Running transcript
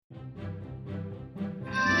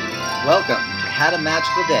Welcome to Had a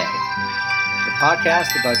Magical Day, the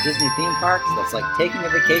podcast about Disney theme parks that's like taking a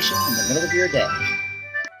vacation in the middle of your day.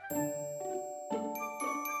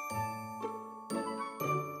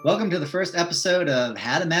 Welcome to the first episode of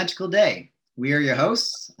Had a Magical Day. We are your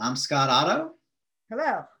hosts. I'm Scott Otto.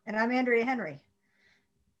 Hello, and I'm Andrea Henry.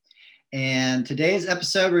 And today's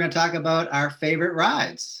episode, we're going to talk about our favorite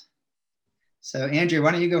rides. So, Andrea,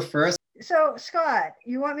 why don't you go first? So, Scott,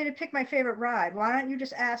 you want me to pick my favorite ride? Why don't you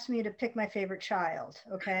just ask me to pick my favorite child?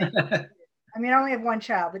 Okay. I mean, I only have one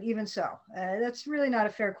child, but even so, that's really not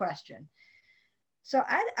a fair question. So,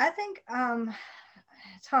 I think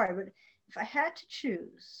it's hard, but if I had to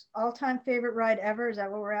choose all-time favorite ride ever, is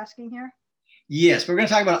that what we're asking here? Yes, we're going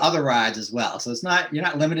to talk about other rides as well. So you're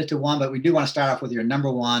not limited to one, but we do want to start off with your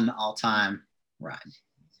number one all-time ride.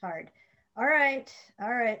 It's hard. All right.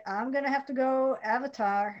 I'm going to have to go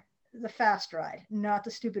Avatar, the fast ride, not the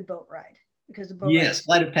stupid boat ride, because the boat Yes,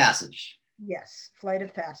 Flight of Passage. Yes, Flight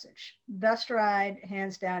of Passage. Best ride,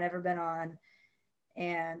 hands down, ever been on.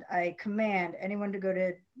 And I command anyone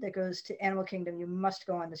that goes to Animal Kingdom, you must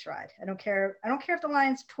go on this ride. I don't care if the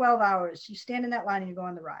line's 12 hours. You stand in that line and you go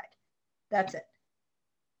on the ride. That's it.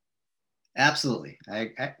 Absolutely.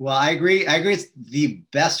 I agree. I agree. It's the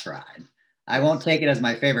best ride. I won't take it as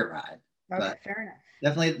my favorite ride. Okay, fair enough.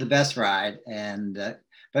 Definitely the best ride. And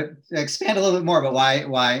but expand a little bit more about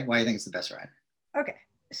why you think it's the best ride. Okay,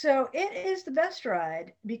 so it is the best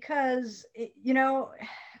ride because I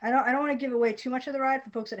don't want to give away too much of the ride for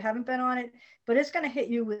folks that haven't been on it, but it's going to hit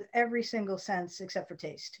you with every single sense except for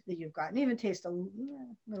taste that you've gotten, even taste a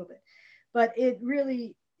little bit. But it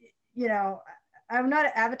really, I'm not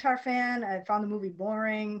an Avatar fan. I found the movie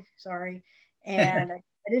boring. Sorry. And I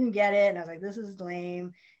didn't get it. And I was like, this is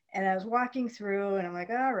lame. And I was walking through and I'm like,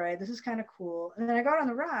 all right, this is kind of cool. And then I got on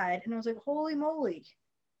the ride and I was like, holy moly.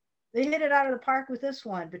 They hit it out of the park with this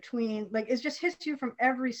one it just hits you from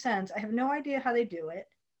every sense. I have no idea how they do it.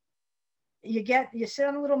 You sit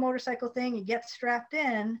on a little motorcycle thing, you get strapped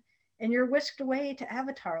in and you're whisked away to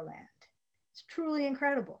Avatar land. It's truly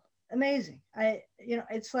incredible. Amazing.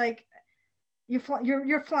 It's like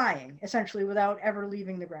you're flying essentially without ever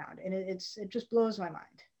leaving the ground. And it just blows my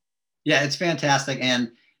mind. Yeah, it's fantastic.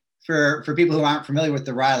 And for people who aren't familiar with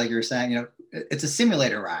the ride, like you were saying, it's a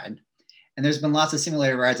simulator ride. And there's been lots of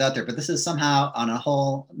simulator rides out there, but this is somehow on a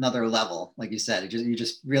whole another level. Like you said, you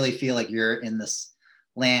just really feel like you're in this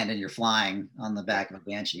land and you're flying on the back of a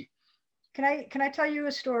Banshee. Can I tell you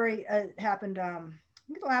a story? It happened I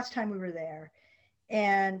think the last time we were there,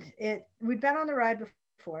 and we'd been on the ride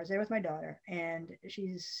before. I was there with my daughter, and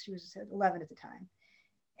she was 11 at the time,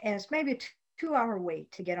 and it's maybe a 2-hour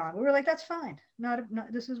wait to get on. We were like, that's fine. Not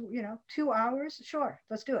this is 2 hours, sure,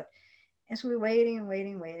 let's do it. And so we're waiting and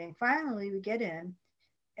waiting. Finally, we get in,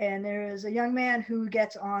 and there is a young man who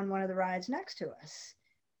gets on one of the rides next to us,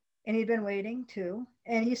 and he'd been waiting too.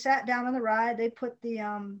 And he sat down on the ride. They put the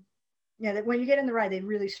when you get in the ride, they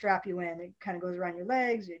really strap you in. It kind of goes around your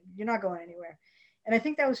legs. You're not going anywhere. And I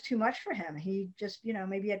think that was too much for him. He just,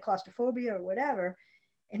 maybe he had claustrophobia or whatever.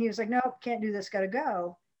 And he was like, nope, can't do this, gotta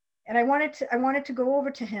go. And I wanted to go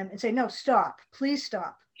over to him and say, no, stop, please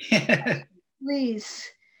stop. Please.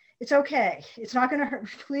 It's okay. It's not going to hurt.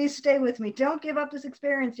 Please stay with me. Don't give up this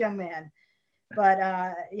experience, young man. But,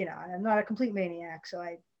 I'm not a complete maniac. So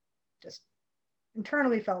I just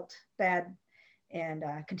internally felt bad and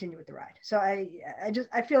continue with the ride. So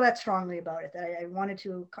I feel that strongly about it, that I wanted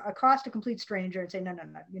to accost a complete stranger and say, no,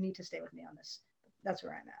 you need to stay with me on this. That's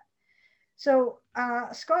where I'm at. So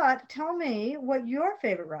Scott, tell me what your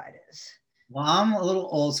favorite ride is. Well, I'm a little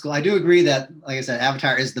old school. I do agree that, like I said,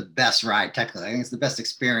 Avatar is the best ride, technically. I think it's the best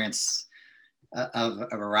experience of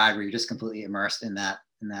a ride where you're just completely immersed in that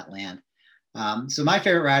land. So my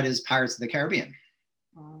favorite ride is Pirates of the Caribbean.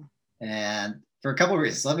 Oh. And for a couple of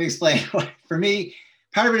reasons. Let me explain. For me,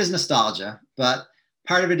 part of it is nostalgia, but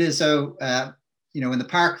part of it is when the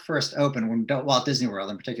park first opened, when Walt Disney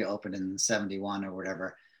World in particular opened in 71 or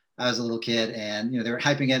whatever, I was a little kid and, they were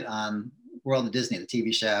hyping it on World of Disney, the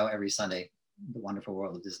TV show, every Sunday, The Wonderful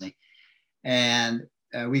World of Disney. And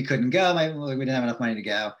we couldn't go. We didn't have enough money to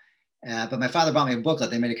go. But my father bought me a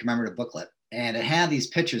booklet. They made a commemorative booklet. And it had these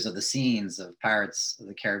pictures of the scenes of Pirates of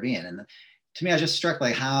the Caribbean. And to me, I was just struck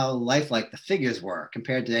by how lifelike the figures were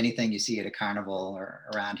compared to anything you see at a carnival or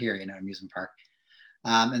around here, amusement park.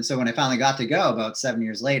 And so when I finally got to go about 7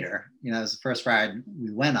 years later, it was the first ride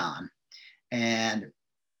we went on. And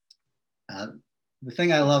the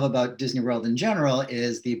thing I love about Disney World in general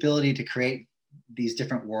is the ability to create these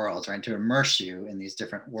different worlds, right? To immerse you in these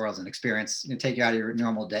different worlds and experience, take you out of your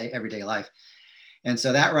normal everyday life. And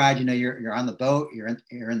so that ride, you're on the boat, you're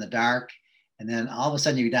in the dark, and then all of a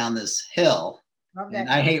sudden you're down this hill. Love And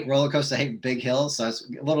that. I hate roller coasters, I hate big hills, so I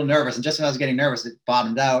was a little nervous. And just when I was getting nervous, it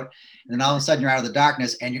bottomed out. And then all of a sudden you're out of the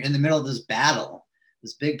darkness and you're in the middle of this battle,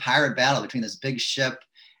 this big pirate battle between this big ship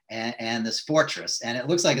and this fortress. And it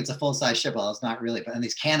looks like it's a full-size ship, well, it's not really, but then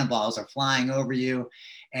these cannonballs are flying over you.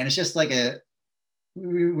 And it's just like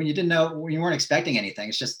when you didn't know, when you weren't expecting anything,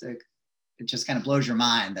 it's just, it just kind of blows your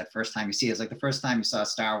mind that first time you see it. It's like the first time you saw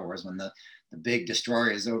Star Wars when the big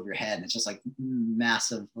destroyer is over your head and it's just like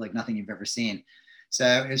massive, like nothing you've ever seen.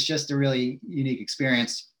 So it's just a really unique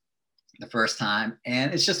experience the first time.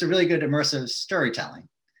 And it's just a really good immersive storytelling,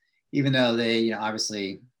 even though they,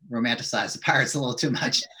 obviously romanticize the pirates a little too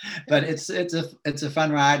much, but it's a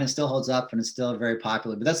fun ride and it still holds up and it's still very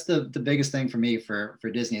popular. But that's the biggest thing for me for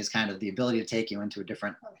Disney is kind of the ability to take you into a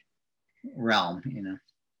different realm,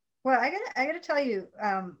 Well, I gotta tell you,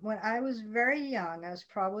 when I was very young, I was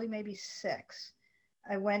probably maybe 6.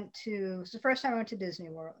 It's the first time I went to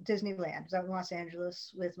Disneyland. I was out in Los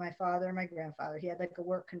Angeles with my father and my grandfather. He had like a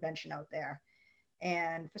work convention out there.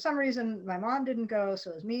 And for some reason, my mom didn't go.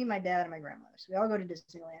 So it was me, my dad, and my grandmother. So we all go to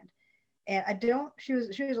Disneyland. And she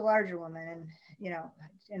was a larger woman and,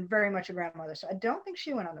 and very much a grandmother. So I don't think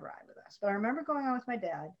she went on the ride with us, but I remember going on with my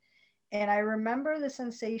dad. And I remember the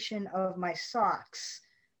sensation of my socks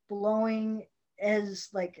blowing as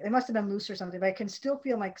like, they must've been loose or something, but I can still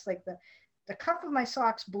feel like the cuff of my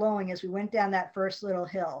socks blowing as we went down that first little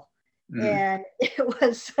hill. Mm-hmm. And it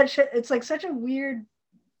was it's like such a weird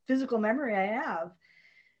physical memory I have,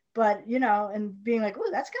 but and being like, oh,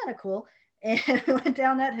 that's kind of cool. And we went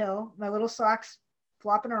down that hill, my little socks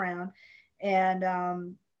flopping around. And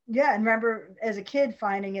and remember as a kid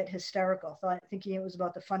finding it hysterical, thinking it was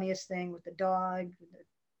about the funniest thing with the dog,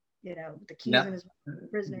 the keys in his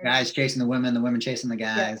prisoner. Guys chasing the women chasing the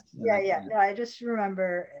guys. Yeah. No, I just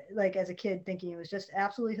remember like as a kid thinking it was just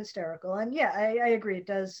absolutely hysterical. And I agree. It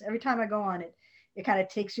does. Every time I go on it, it kind of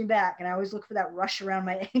takes me back. And I always look for that rush around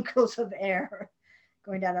my ankles of air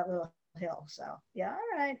going down that little hill. So yeah.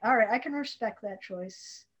 All right. I can respect that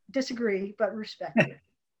choice. Disagree, but respect it.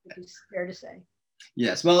 It's fair to say.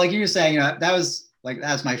 Yes. Well, like you were saying, that was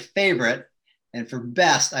my favorite. And for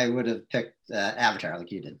best, I would have picked Avatar, like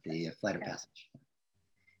you did, the Flight of Passage.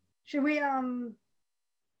 Should we talk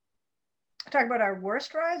about our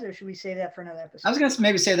worst rides, or should we save that for another episode? I was going to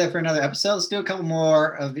maybe save that for another episode. Let's do a couple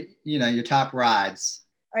more of your top rides.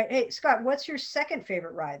 All right, hey Scott, what's your second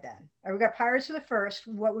favorite ride then? All right, we got Pirates for the first.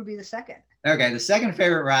 What would be the second? Okay, the second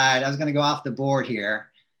favorite ride. I was going to go off the board here,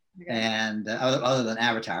 and other than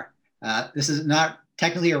Avatar, this is not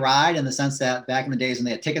technically a ride in the sense that back in the days when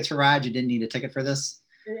they had tickets for rides, you didn't need a ticket for this.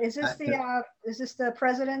 Is this the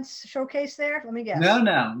president's showcase there? Let me guess.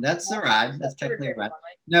 No, that's the ride. That's technically a ride.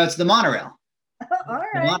 No, it's the monorail. All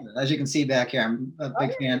right. Monorail. As you can see back here, I'm a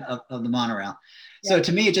big fan of the monorail. Yeah. So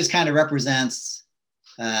to me, it just kind of represents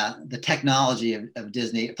the technology of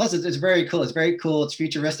Disney. Plus, it's very cool. It's very cool. It's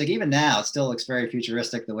futuristic. Even now, it still looks very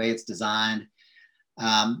futuristic the way it's designed.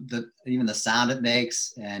 Even the sound it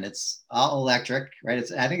makes, and it's all electric, right?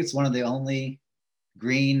 I think it's one of the only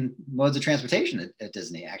green modes of transportation at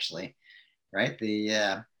Disney, actually, right?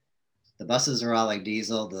 The buses are all like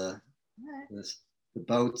diesel. The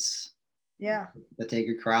boats, that take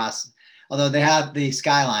you across. Although they have the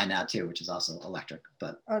Skyline now too, which is also electric.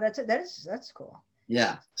 But that's cool.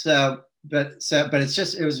 Yeah. But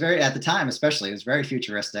it was very, at the time especially, it was very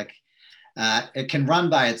futuristic. It can run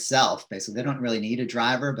by itself. Basically, they don't really need a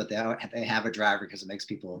driver, but they have a driver because it makes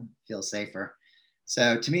people feel safer.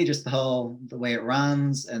 So to me, just the way it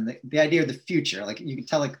runs and the idea of the future, like you can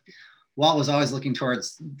tell, like Walt was always looking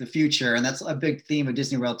towards the future, and that's a big theme of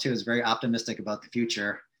Disney World too. Is very optimistic about the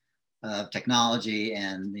future of technology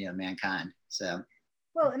and mankind. So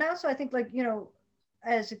well, and also I think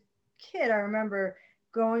as a kid, I remember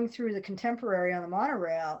going through the Contemporary on the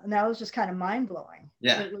monorail, and that was just kind of mind-blowing.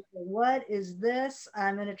 Yeah. It was, what is this?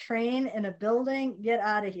 I'm in a train in a building, get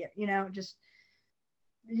out of here.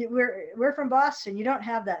 We're from Boston. You don't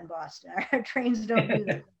have that in Boston. Our trains don't do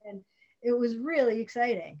that. And it was really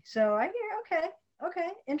exciting. So I hear, okay,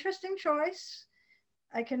 interesting choice.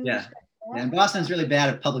 I can respect that. And Boston's really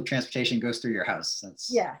bad if public transportation goes through your house.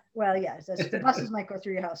 The buses might go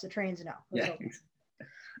through your house, the trains no. Yeah.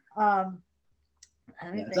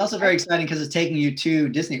 It's also very exciting because it's taking you to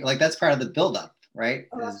Disney. Like that's part of the buildup, right?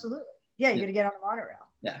 Oh, absolutely. Yeah, you're gonna get on the monorail.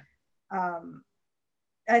 Yeah.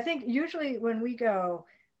 I think usually when we go,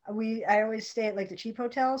 I always stay at like the cheap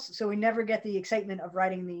hotels, so we never get the excitement of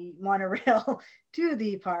riding the monorail to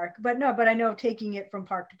the park. But I know taking it from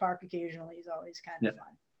park to park occasionally is always kind of fun.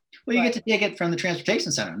 Well, you get to take it from the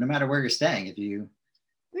transportation center, no matter where you're staying. If you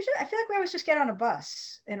I feel like we always just get on a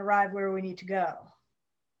bus and arrive where we need to go.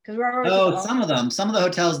 Because we're always at the Oh, some of them, some of the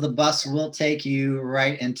hotels, the bus will take you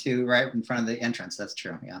right in front of the entrance. That's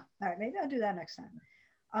true. Yeah. All right, maybe I'll do that next time.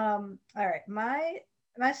 All right,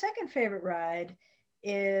 my second favorite ride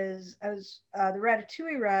is the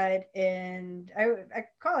Ratatouille ride, and I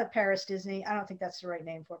call it Paris Disney. I don't think that's the right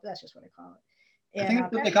name for it, but that's just what I call it. I And think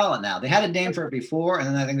that's what they call it now. They had a name for it before, and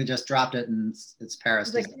then I think they just dropped it, and it's Paris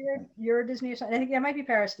it's like Disney. Euro Disney or something. I think it might be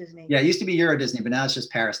Paris Disney. Yeah, it used to be Euro Disney, but now it's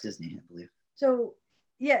just Paris Disney, I believe. So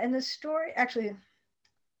yeah, and the story actually,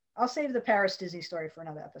 I'll save the Paris Disney story for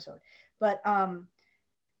another episode. But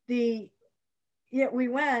the yeah, we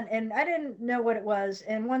went and I didn't know what it was.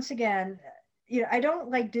 And once again, I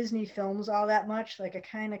don't like Disney films all that much. Like I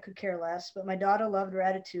kind of could care less, but my daughter loved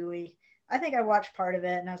Ratatouille. I think I watched part of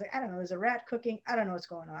it and I was like, I don't know, there's a rat cooking. I don't know what's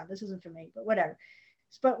going on. This isn't for me, but whatever.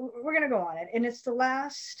 But we're going to go on it. And it's the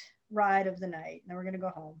last ride of the night. And we're going to go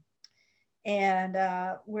home. And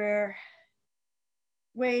we're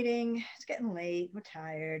waiting. It's getting late. We're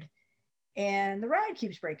tired. And the ride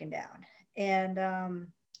keeps breaking down. And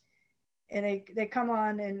they come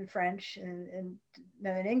on in French and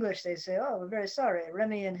then in English they say, oh, we're very sorry.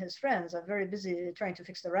 Remy and his friends are very busy trying to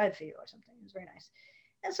fix the ride for you or something. It was very nice.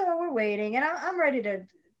 And so we're waiting and I'm ready to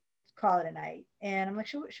call it a night. And I'm like,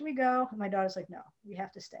 should we go? And my daughter's like, no, we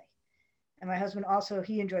have to stay. And my husband also,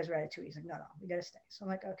 he enjoys Ratatouille. He's like, no, we got to stay. So I'm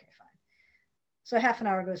like, okay, fine. So half an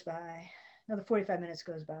hour goes by. Another 45 minutes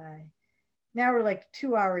goes by. Now we're like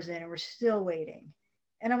 2 hours in and we're still waiting.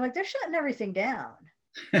 And I'm like, they're shutting everything down.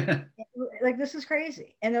 Like, this is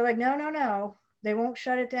crazy. And they're like, no, they won't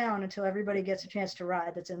shut it down until everybody gets a chance to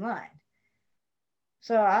ride that's in line.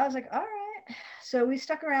 So I was like, all right. So we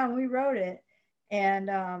stuck around, we rode it. And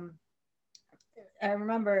I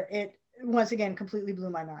remember it once again completely blew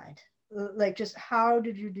my mind. Like, just how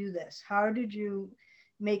did you do this? How did you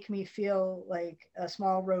make me feel like a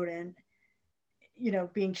small rodent,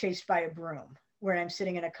 being chased by a broom where I'm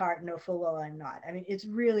sitting in a cart and know full well I'm not. I mean, it's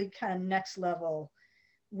really kind of next level,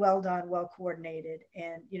 well done, well coordinated.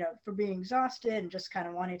 And, for being exhausted and just kind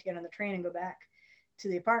of wanting to get on the train and go back to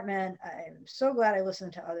the apartment, I'm so glad I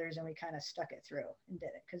listened to others and we kind of stuck it through and did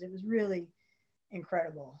it because it was really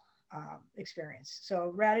incredible experience.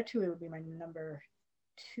 So Ratatouille would be my number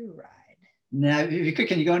 2 ride. Now, if you could,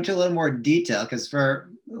 can you go into a little more detail? Because for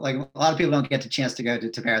like a lot of people don't get the chance to go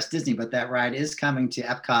to Paris Disney, but that ride is coming to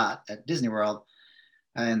Epcot at Disney World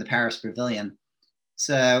in the Paris Pavilion.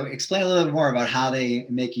 So explain a little bit more about how they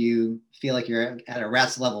make you feel like you're at a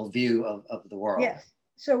rat's level view of the world. Yes.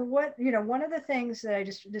 So one of the things that I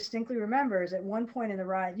just distinctly remember is at one point in the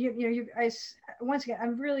ride, once again,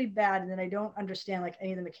 I'm really bad and then I don't understand like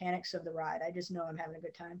any of the mechanics of the ride. I just know I'm having a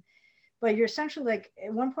good time. But you're essentially like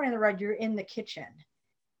at one point in the ride, you're in the kitchen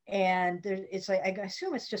and it's like, I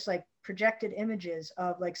assume it's just like projected images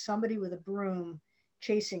of like somebody with a broom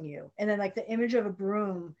chasing you. And then like the image of a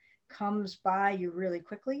broom comes by you really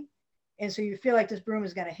quickly. And so you feel like this broom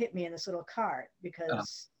is going to hit me in this little cart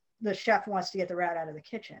because the chef wants to get the rat out of the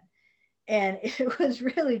kitchen. And it was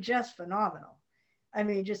really just phenomenal. I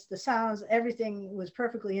mean, just the sounds, everything was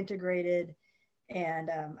perfectly integrated. And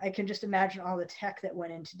I can just imagine all the tech that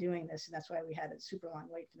went into doing this. And that's why we had a super long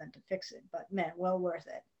wait for them to fix it. But man, well worth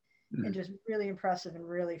it. Mm-hmm. And just really impressive and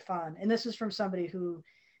really fun. And this is from somebody who,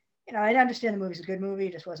 I understand the movie's a good movie.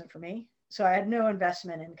 It just wasn't for me. So I had no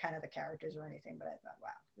investment in kind of the characters or anything. But I thought, wow,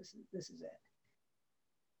 this is it.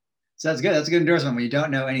 So that's good. That's a good endorsement when you don't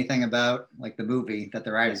know anything about like the movie that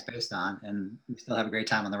the ride is based on, and you still have a great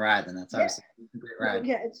time on the ride. Then that's obviously a great ride.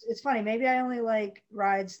 Yeah, it's funny. Maybe I only like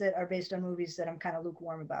rides that are based on movies that I'm kind of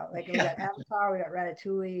lukewarm about. Like we got Avatar, we got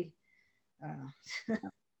Ratatouille.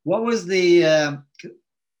 What was the?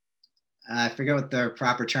 I forget what the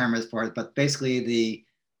proper term is for it, but basically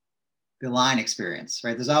the line experience,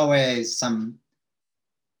 right? There's always some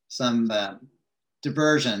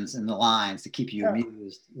diversions in the lines to keep you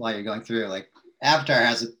amused while you're going through. Like Avatar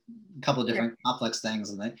has a couple of different complex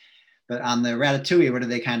things, but on the Ratatouille, what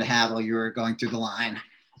did they kind of have while you were going through the line?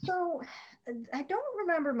 So I don't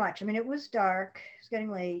remember much. I mean, it was dark, it's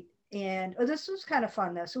getting late, and this was kind of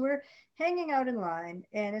fun though. So we're hanging out in line,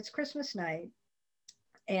 and it's Christmas night,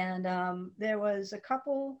 and there was a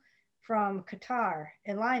couple from Qatar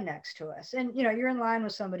in line next to us, and you're in line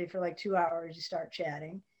with somebody for like 2 hours, you start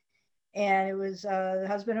chatting. And it was the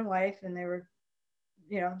husband and wife, and they were,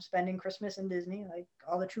 spending Christmas in Disney like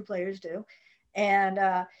all the true players do. And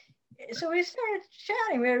so we started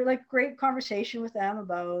chatting. We had like great conversation with them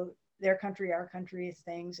about their country, our country,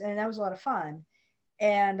 things, and that was a lot of fun.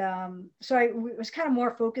 And so I was kind of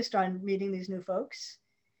more focused on meeting these new folks.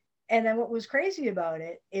 And then what was crazy about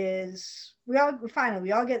it is we all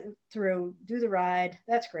get through, do the ride.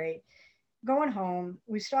 That's great. Going home,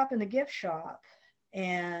 we stop in the gift shop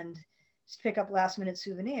and just pick up last minute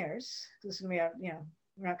souvenirs. This is gonna be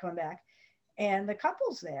we're not coming back. And the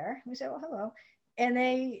couple's there. We say, well, hello. And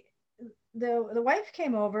the wife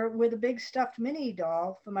came over with a big stuffed mini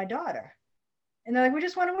doll for my daughter. And they're like, we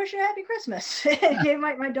just want to wish you a happy Christmas.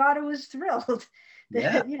 My daughter was thrilled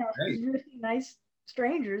that, Yeah, great. really nice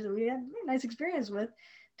strangers that we had a nice experience with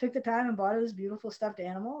took the time and bought her this beautiful stuffed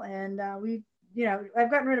animal. And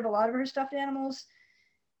I've gotten rid of a lot of her stuffed animals.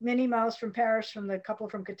 Minnie Mouse from Paris from the couple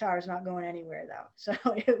from Qatar is not going anywhere though. So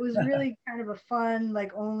it was really kind of a fun,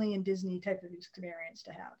 like only in Disney type of experience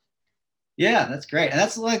to have. Yeah, that's great. And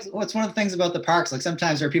that's like what's one of the things about the parks. Like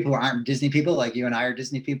sometimes there are people who aren't Disney people, like you and I are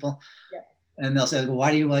Disney people. Yeah. And they'll say, well,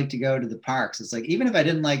 why do you like to go to the parks? It's like, even if I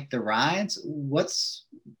didn't like the rides, what's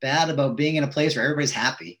bad about being in a place where everybody's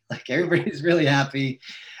happy? Like everybody's really happy.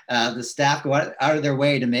 The staff go out of their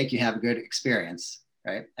way to make you have a good experience,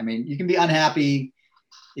 right? I mean, you can be unhappy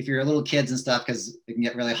if you're little kids and stuff because it can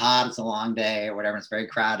get really hot. It's a long day or whatever. It's very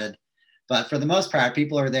crowded. But for the most part,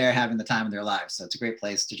 people are there having the time of their lives. So it's a great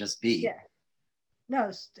place to just be. Yeah. No,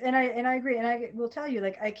 and I agree. And I will tell you,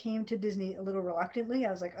 like, I came to Disney a little reluctantly.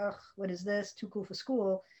 I was like, oh, what is this? Too cool for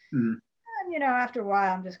school. Mm-hmm. And, after a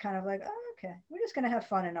while, I'm just kind of like, oh, okay, we're just going to have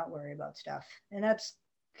fun and not worry about stuff. And that's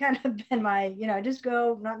kind of been my, just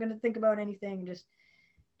go, not going to think about anything, just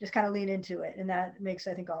kind of lean into it. And that makes,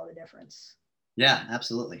 I think, all the difference. Yeah,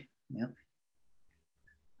 absolutely. Yep.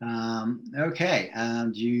 Okay.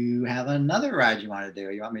 Do you have another ride you want to do?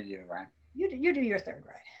 Or you want me to do a ride? You do your third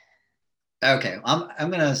ride. Okay, I'm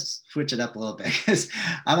gonna switch it up a little bit because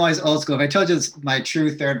I'm always old school. If I told you it's my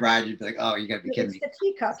true third ride, you'd be like, "Oh, you gotta be kidding me!" It's the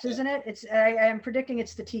teacups, isn't it? I'm predicting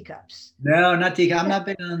it's the teacups. No, not teacup. I'm not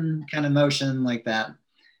big on kind of motion like that.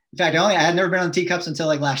 In fact, I had never been on teacups until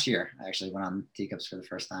like last year. I actually went on teacups for the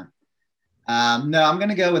first time. No, I'm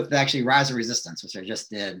gonna go with actually Rise of Resistance, which I just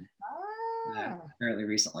did fairly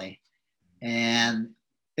recently. And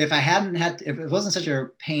if it wasn't such a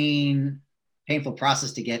painful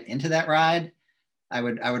process to get into that ride, I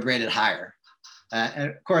would rate it higher. And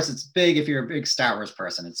of course, it's big if you're a big Star Wars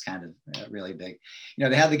person. It's kind of really big.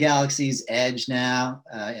 They have the Galaxy's Edge now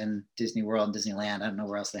in Disney World and Disneyland. I don't know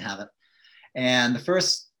where else they have it. And the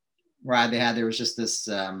first ride they had, there was just this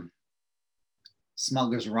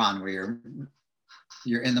Smuggler's Run where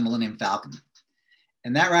you're in the Millennium Falcon.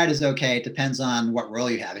 And that ride is okay. It depends on what role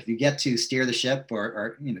you have. If you get to steer the ship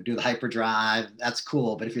or do the hyperdrive, that's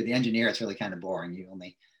cool. But if you're the engineer, it's really kind of boring. You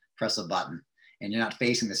only press a button and you're not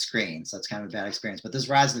facing the screen. So it's kind of a bad experience. But this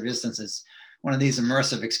Rise of the Resistance is one of these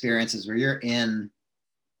immersive experiences where you're in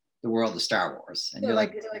the world of Star Wars. And so you're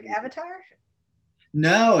like, is it like Avatar?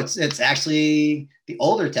 No, it's actually the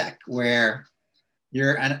older tech where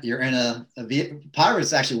you're in a pilot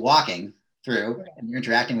is actually walking through and you're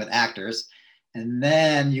interacting with actors. And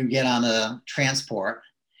then you get on a transport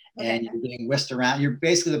and you're getting whisked around.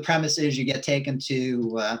 Basically, the premise is you get taken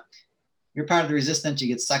to, you're part of the resistance. You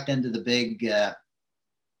get sucked into the big,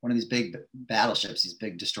 one of these big battleships, these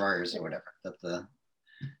big destroyers or whatever that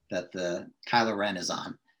the Kylo Ren is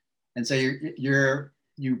on. And so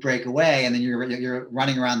you break away and then you're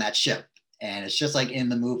running around that ship. And it's just like in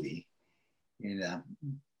the movie, and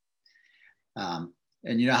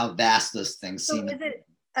you know how vast those things seem. Is it,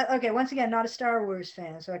 okay, once again, not a Star Wars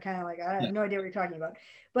fan, so I have no idea what you're talking about.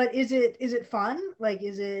 But is it fun? Like,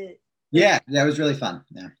 is it? Yeah, that was really fun.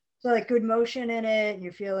 Yeah. So like good motion in it, and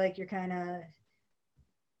you feel like you're kind of.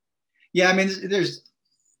 Yeah, I mean, there's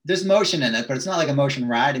motion in it, but it's not like a motion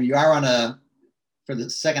ride. I mean, you are for the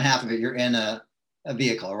second half of it, you're in a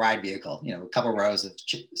vehicle, a ride vehicle. A couple rows of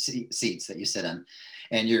seats that you sit in,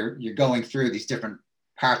 and you're going through these different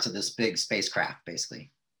parts of this big spacecraft,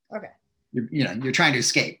 basically. Okay. You're trying to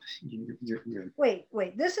escape.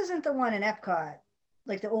 Wait. This isn't the one in Epcot,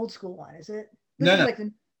 like the old school one, is it? No. Like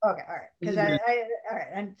okay, all right. Because all right,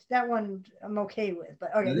 and that one I'm okay with,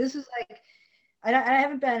 but okay, this is like I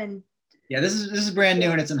haven't been in. Yeah, this is brand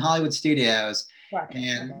new and it's in Hollywood Studios.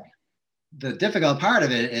 And the difficult part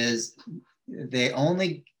of it is they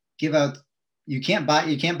only give out. You can't buy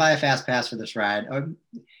a fast pass for this ride,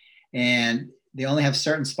 and they only have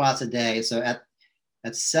certain spots a day. So at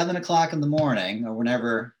 7:00 in the morning or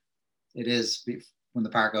whenever it is when the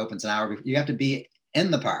park opens an hour before, you have to be in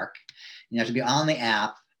the park. You have to be on the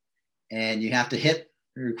app and you have to hit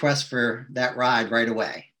request for that ride right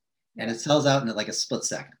away. And it sells out in like a split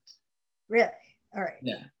second. Really? All right.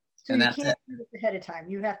 Yeah. So you can't do this ahead of time.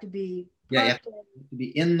 You have to be. Yeah, you have to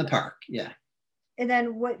be in the park. Yeah. And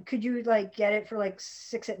then what could you like get it for like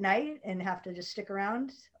 6 at night and have to just stick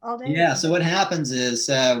around all day? Or Yeah. So what happens is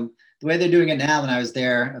the way they're doing it now, when I was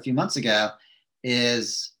there a few months ago,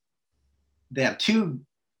 is they have two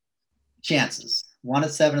chances. One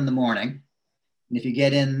at 7 in the morning, and if you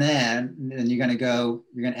get in then you're going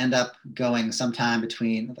to end up going sometime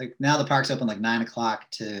between, like, now the park's open like 9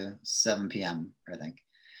 o'clock to 7 p.m., I think.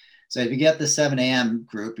 So if you get the 7 a.m.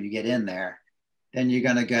 group and you get in there, then you're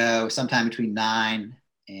going to go sometime between 9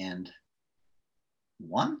 and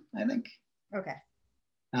 1, I think. okay.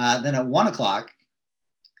 Then at 1 o'clock,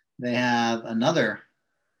 they have another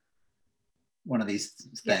one of these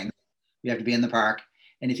things. You have to be in the park.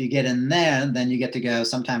 And if you get in there, then you get to go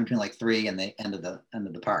sometime between like 3 and the end of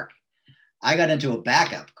the park. I got into a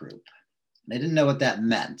backup group. I didn't know what that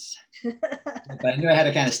meant, but I knew I had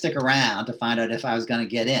to kind of stick around to find out if I was going to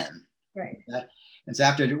get in. Right. And so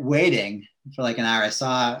after waiting for like an hour, I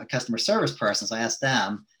saw a customer service person. So I asked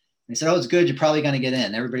them, and they said, "Oh, it's good. You're probably going to get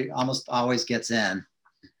in. Everybody almost always gets in,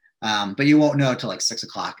 but you won't know until like 6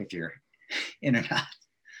 o'clock if you're in or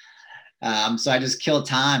not." So I just killed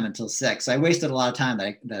time until 6. I wasted a lot of time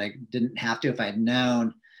that I didn't have to. If I had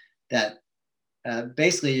known that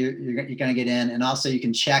basically you're going to get in, and also you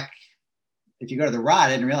can check if you go to the ride.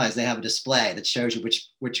 I didn't realize they have a display that shows you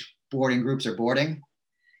which boarding groups are boarding,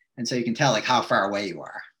 and so you can tell like how far away you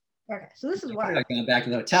are. Okay, so this is I why could have gone back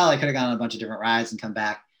to the hotel. I could have gone on a bunch of different rides and come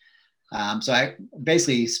back. So I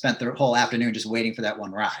basically spent the whole afternoon just waiting for that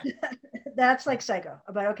one ride. That's like psycho,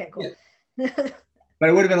 but okay, cool. Yeah. But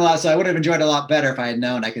it would have been a lot. So I would have enjoyed it a lot better if I had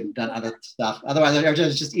known I could have done other stuff. Otherwise, I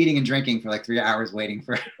was just eating and drinking for like 3 hours waiting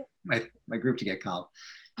for my group to get called.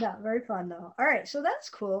 Yeah, very fun though. All right, so that's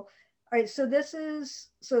cool. All right, so there's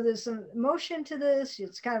some emotion to this.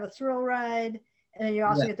 It's kind of a thrill ride, and then you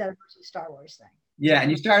also get that immersive Star Wars thing. Yeah,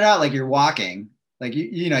 and you start out like you're walking, like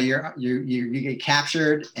you get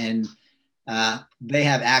captured, and they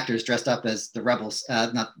have actors dressed up as the rebels,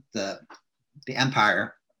 not the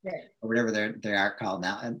Empire, right, or whatever they are called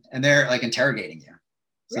now, and they're like interrogating you.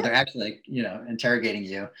 So really? They're actually like, interrogating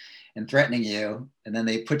you and threatening you, and then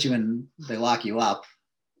they lock you up,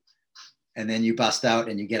 and then you bust out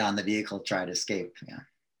and you get on the vehicle to try to escape. Yeah.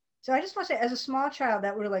 So I just want to say, as a small child,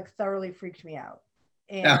 that would have like thoroughly freaked me out,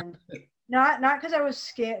 and not because I was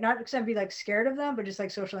scared, not because I'd be like scared of them, but just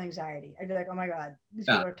like social anxiety. I'd be like, oh my god, these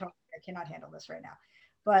people are talking. I cannot handle this right now.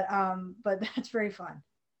 But that's very fun.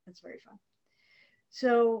 That's very fun.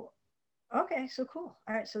 So, okay, so cool.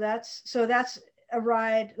 All right, so that's a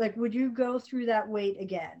ride. Like, would you go through that wait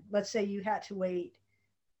again? Let's say you had to wait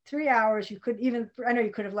 3 hours. You could even, I know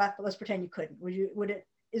you could have left, but let's pretend you couldn't.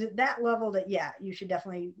 Is it that level that, yeah, you should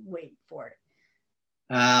definitely wait for it?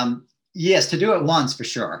 Yes, to do it once for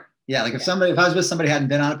sure. Yeah, like if I was with somebody who hadn't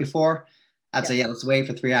been on it before, I'd say, yeah, let's wait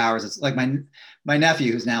for 3 hours. It's like my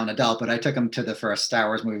nephew, who's now an adult, but I took him to the first Star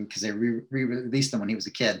Wars movie because they re-released them when he was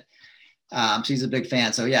a kid. So he's a big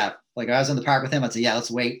fan. So yeah, like I was in the park with him. I'd say, yeah,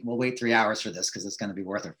 let's wait. We'll wait 3 hours for this because it's going to be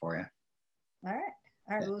worth it for you. All right.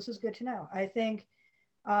 Yeah. Well, this is good to know. I think,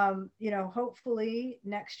 hopefully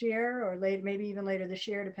next year or maybe even later this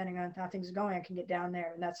year, depending on how things are going, I can get down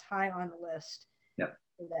there, and that's high on the list. Yep.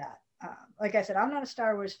 For that. Like I said, I'm not a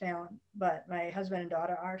Star Wars fan, but my husband and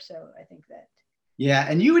daughter are. So I think that. Yeah,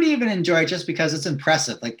 and you would even enjoy it just because it's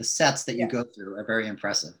impressive. Like the sets that you go through are very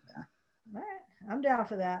impressive. Yeah. All right, I'm down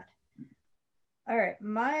for that. All right,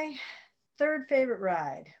 my third favorite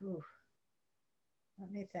ride. Ooh,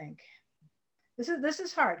 let me think. This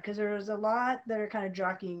is hard because there's a lot that are kind of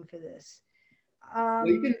jockeying for this. Well,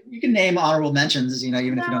 you can name honorable mentions. Even if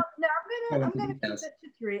you don't. No, I'm gonna keep it to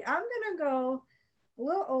 3. I'm gonna go a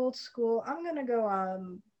little old school. I'm gonna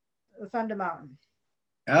go Thunder Mountain.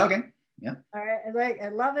 Okay. Yeah. All right. I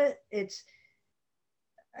love it.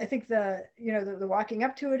 I think the walking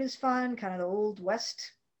up to it is fun. Kind of the old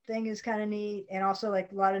West thing is kind of neat, and also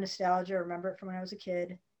like a lot of nostalgia. I remember it from when I was a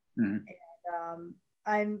kid. Mm-hmm. And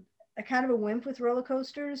I'm a kind of a wimp with roller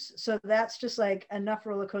coasters, so that's just like enough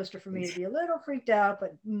roller coaster for me to be a little freaked out,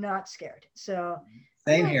 but not scared. So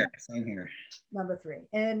same here. Number 3,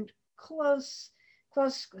 and close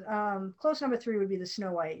number 3 would be the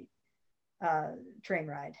Snow White train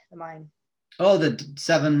ride, the mine. Oh, the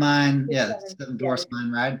Seven Dwarfs Mine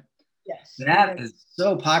ride. Yes, that is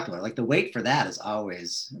so popular. Like the wait for that is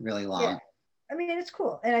always really long. Yeah. I mean, it's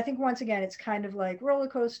cool, and I think once again, it's kind of like roller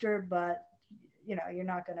coaster, but you're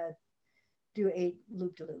not gonna do 8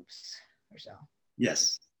 loop-de-loops or so.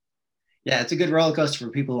 Yes. Yeah, it's a good roller coaster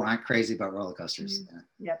for people who aren't crazy about roller coasters.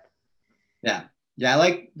 Mm-hmm. Yep. Yeah.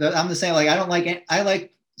 I'm the same. Like I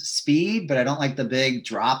like speed, but I don't like the big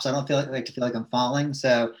drops. I don't like to feel like I'm falling.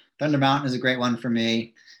 So Thunder Mountain is a great one for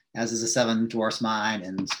me. as is the Seven Dwarfs Mine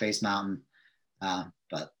and Space Mountain.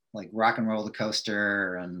 But like Rock and Roller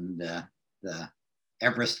Coaster and the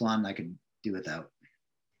Everest one, I could do without.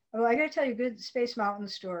 Well, I got to tell you, a good Space Mountain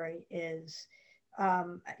story is, I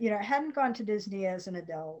hadn't gone to Disney as an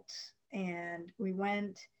adult, and we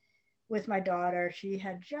went with my daughter. She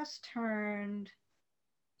had just turned,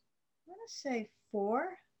 I want to say 4,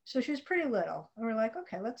 so she was pretty little, and we're like,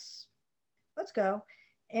 okay, let's go,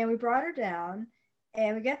 and we brought her down,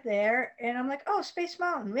 and we get there, and I'm like, oh, Space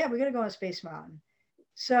Mountain, yeah, we got to go on Space Mountain.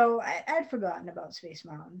 So I'd forgotten about Space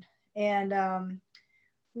Mountain, and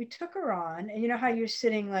we took her on, and you know how you're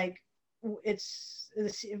sitting like if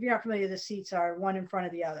you're not familiar, the seats are one in front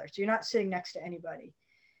of the other, so you're not sitting next to anybody.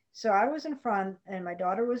 So I was in front, and my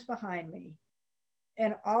daughter was behind me,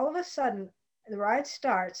 and all of a sudden the ride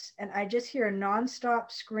starts, and I just hear a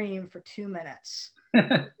nonstop scream for 2 minutes.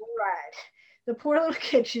 Ride. The poor little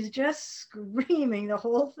kid, she's just screaming the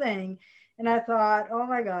whole thing. And I thought, oh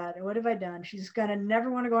my God, what have I done? She's gonna never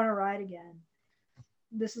want to go on a ride again.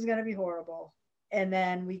 This is gonna be horrible. And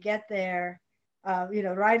then we get there,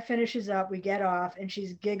 the ride finishes up, we get off, and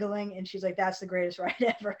she's giggling, and she's like, that's the greatest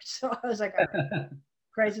ride ever. So I was like, all right,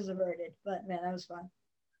 crisis averted. But man, that was fun.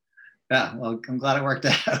 Yeah, well, I'm glad it worked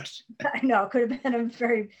out. I know, it could have been a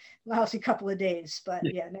very lousy couple of days, but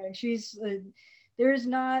yeah, no, she's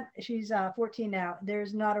 14 now.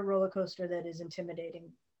 There's not a roller coaster that is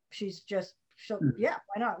intimidating. Yeah,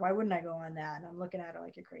 why not? Why wouldn't I go on that? And I'm looking at her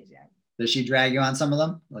like you're crazy. Does she drag you on some of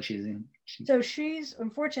them? Well, So she's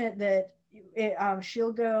unfortunate that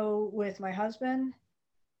she'll go with my husband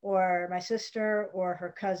or my sister or her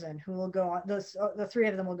cousin, who will go on. The 3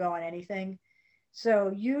 of them will go on anything.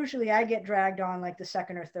 So usually I get dragged on like the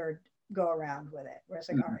second or third go around with it, where it's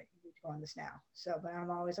like, all right, you need to go on this now. So, but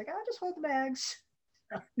I'm always like, I'll just hold the bags.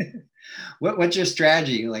 What's your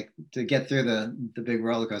strategy like to get through the big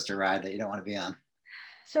roller coaster ride that you don't want to be on?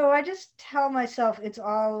 So I just tell myself it's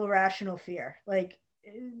all irrational fear. Like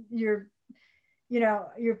you're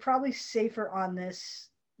probably safer on this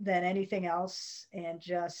than anything else, and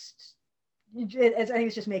I think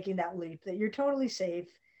it's just making that leap that you're totally safe.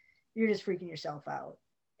 You're just freaking yourself out.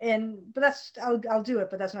 But I'll do it,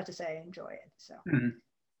 but that's not to say I enjoy it. So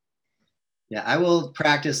yeah, I will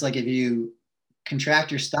practice. Like if you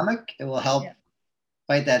contract your stomach, it will help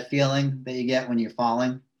fight that feeling that you get when you're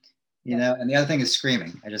falling, and the other thing is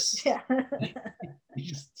screaming. You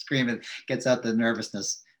just scream, it gets out the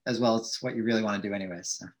nervousness as well. It's what you really want to do anyways.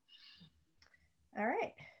 So. All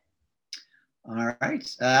right. I'm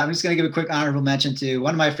just going to give a quick honorable mention to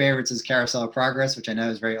one of my favorites is Carousel of Progress, which I know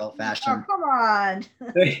is very old-fashioned. Oh, come on.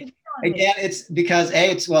 Again, it's because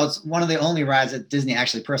it's one of the only rides that Disney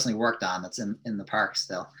actually personally worked on that's in the park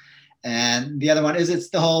still. And the other one is it's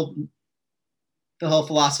the whole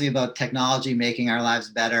philosophy about technology making our lives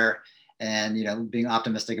better and being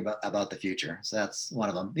optimistic about the future. So that's one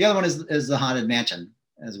of them. The other one is the Haunted Mansion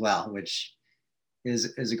as well, which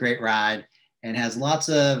is a great ride and has lots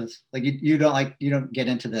of like you don't get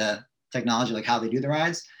into the technology like how they do the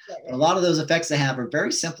rides. A lot of those effects they have are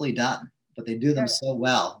very simply done, but they do them so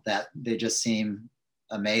well that they just seem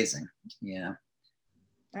amazing. All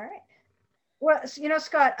right. Well,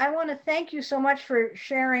 Scott, I want to thank you so much for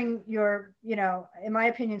sharing your, in my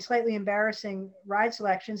opinion, slightly embarrassing ride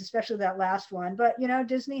selections, especially that last one. But,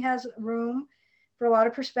 Disney has room for a lot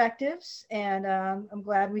of perspectives. And I'm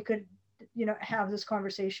glad we could, have this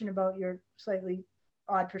conversation about your slightly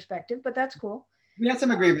odd perspective, but that's cool. We had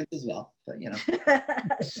some agreements as well, but,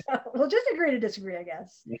 So we'll just agree to disagree, I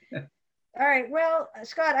guess. All right. Well,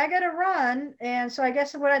 Scott, I got to run. And so I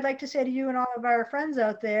guess what I'd like to say to you and all of our friends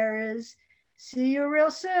out there is, see you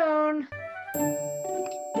real soon.